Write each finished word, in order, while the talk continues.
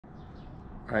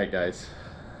Alright guys,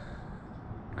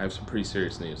 I have some pretty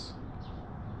serious news.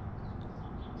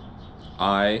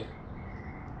 I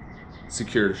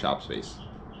secured a shop space.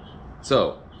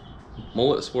 So,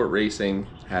 Mulletsport Racing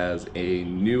has a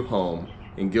new home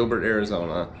in Gilbert,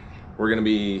 Arizona. We're gonna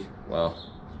be, well,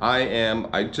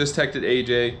 I just texted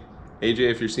AJ.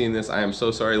 AJ, if you're seeing this, I am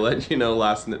so sorry to let you know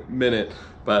last minute,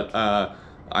 but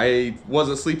I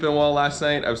wasn't sleeping well last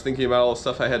night. I was thinking about all the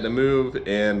stuff I had to move,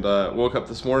 and woke up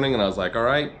this morning and I was like, all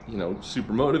right, you know,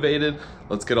 super motivated.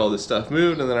 Let's get all this stuff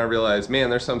moved. And then I realized, man,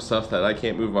 there's some stuff that I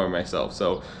can't move by myself.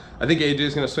 So I think AJ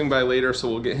is gonna swing by later, so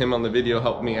we'll get him on the video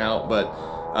helping me out. But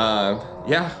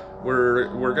yeah,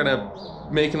 we're gonna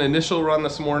make an initial run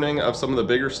this morning of some of the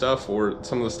bigger stuff, or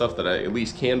some of the stuff that I at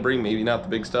least can bring, maybe not the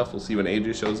big stuff. We'll see when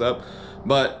AJ shows up.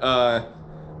 But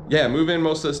yeah, move in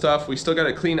most of the stuff. We still got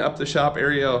to clean up the shop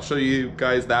area. I'll show you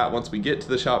guys that once we get to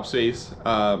the shop space.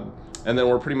 And then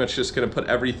we're pretty much just going to put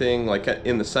everything like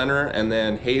in the center. And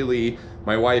then Haley,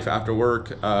 my wife, after work,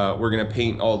 we're going to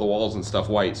paint all the walls and stuff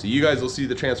white. So you guys will see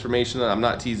the transformation. I'm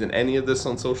not teasing any of this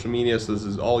on social media, so this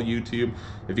is all YouTube.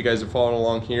 If you guys are following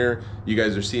along here, you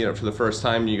guys are seeing it for the first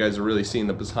time. You guys are really seeing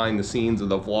the behind the scenes of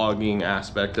the vlogging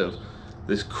aspect of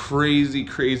this crazy,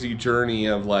 crazy journey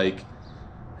of like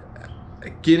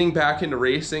getting back into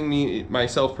racing,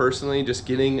 myself personally, just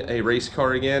getting a race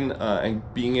car again, and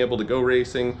being able to go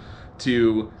racing,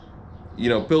 to, you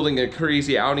know, building a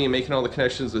crazy Audi and making all the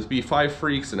connections with B5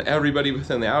 freaks and everybody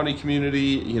within the Audi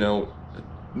community, you know,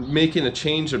 making a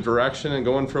change of direction and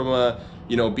going from a,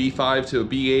 you know, B5 to a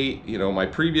B8, you know, my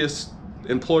previous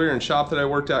employer and shop that I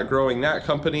worked at, growing that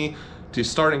company, to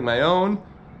starting my own.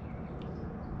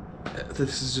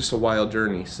 This is just a wild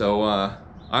journey. So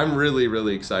I'm really,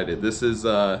 really excited. This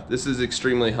is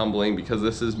extremely humbling, because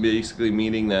this is basically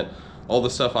meaning that all the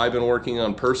stuff I've been working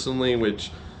on personally,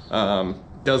 which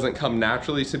doesn't come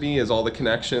naturally to me, is all the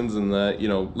connections and the, you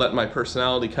know, letting my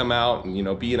personality come out and, you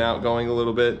know, being outgoing a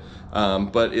little bit.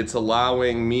 But it's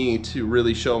allowing me to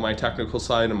really show my technical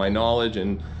side and my knowledge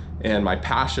and my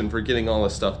passion for getting all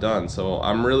this stuff done. So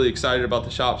I'm really excited about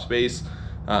the shop space.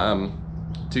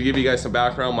 To give you guys some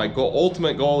background, my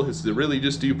ultimate goal is to really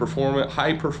just do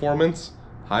high performance,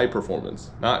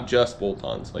 not just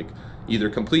bolt-ons, like either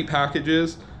complete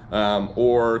packages,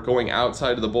 or going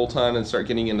outside of the bolt-on and start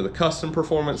getting into the custom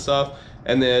performance stuff,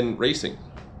 and then racing,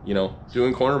 you know,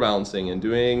 doing corner balancing and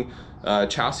doing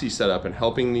chassis setup and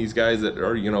helping these guys that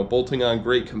are, you know, bolting on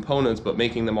great components but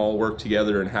making them all work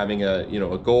together and having a, you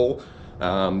know, a goal,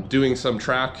 doing some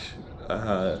track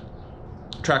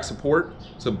support.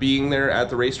 So being there at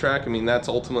the racetrack, I mean, that's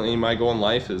ultimately my goal in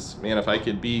life is, man, if I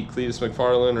could be Cletus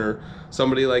McFarland or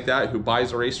somebody like that who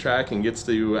buys a racetrack and gets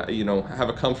to, you know, have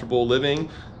a comfortable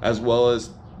living, as well as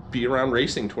be around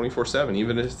racing 24/7,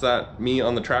 even if it's that me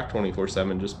on the track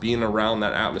 24/7, just being around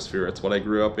that atmosphere. It's what I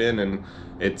grew up in, and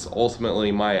it's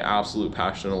ultimately my absolute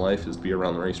passion in life, is be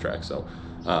around the racetrack. So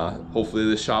hopefully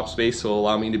this shop space will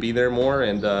allow me to be there more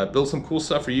and build some cool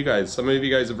stuff for you guys. Some of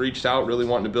you guys have reached out really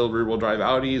wanting to build rear-wheel drive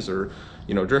Audis or,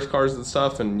 you know, drift cars and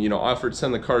stuff, and, you know, offered to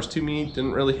send the cars to me.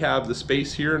 Didn't really have the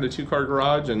space here in a 2-car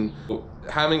garage, and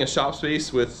having a shop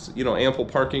space with, you know, ample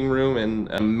parking room and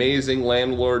an amazing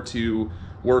landlord to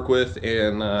work with,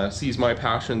 and sees my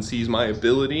passion, sees my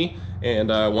ability, and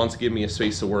wants to give me a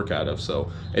space to work out of.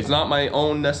 So it's not my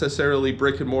own necessarily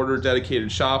brick and mortar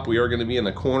dedicated shop. We are going to be in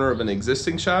the corner of an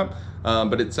existing shop,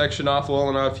 but it's sectioned off well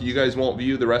enough. You guys won't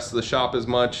view the rest of the shop as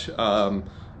much.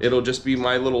 It'll just be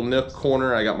my little nook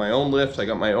corner. I got my own lift, I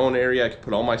got my own area, I can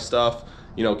put all my stuff,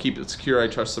 you know, keep it secure. I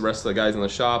trust the rest of the guys in the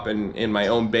shop, and in my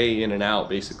own bay in and out,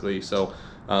 basically. So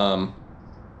I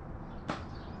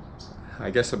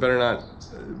guess I better not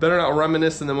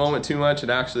reminisce in the moment too much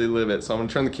and actually live it. So I'm gonna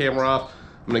turn the camera off.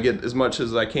 I'm gonna get as much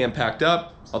as I can packed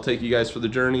up. I'll take you guys for the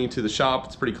journey to the shop.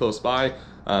 It's pretty close by,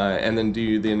 and then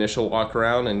do the initial walk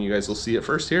around, and you guys will see it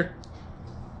first here.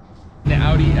 The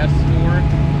Audi S4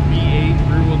 V8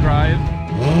 rear-wheel drive.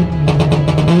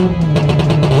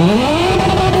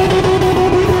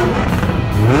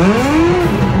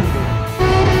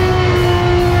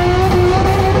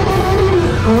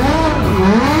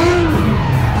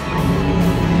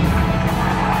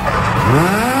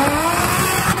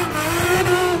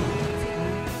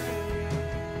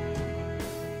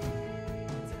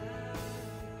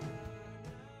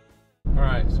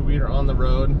 Alright, so we are on the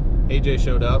road. AJ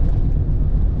showed up.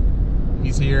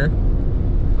 He's here.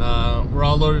 We're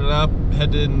all loaded up,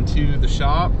 headed into the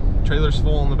shop. Trailer's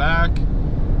full in the back.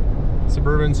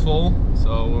 Suburban's full.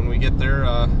 So when we get there,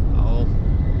 I'll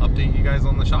update you guys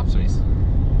on the shop space.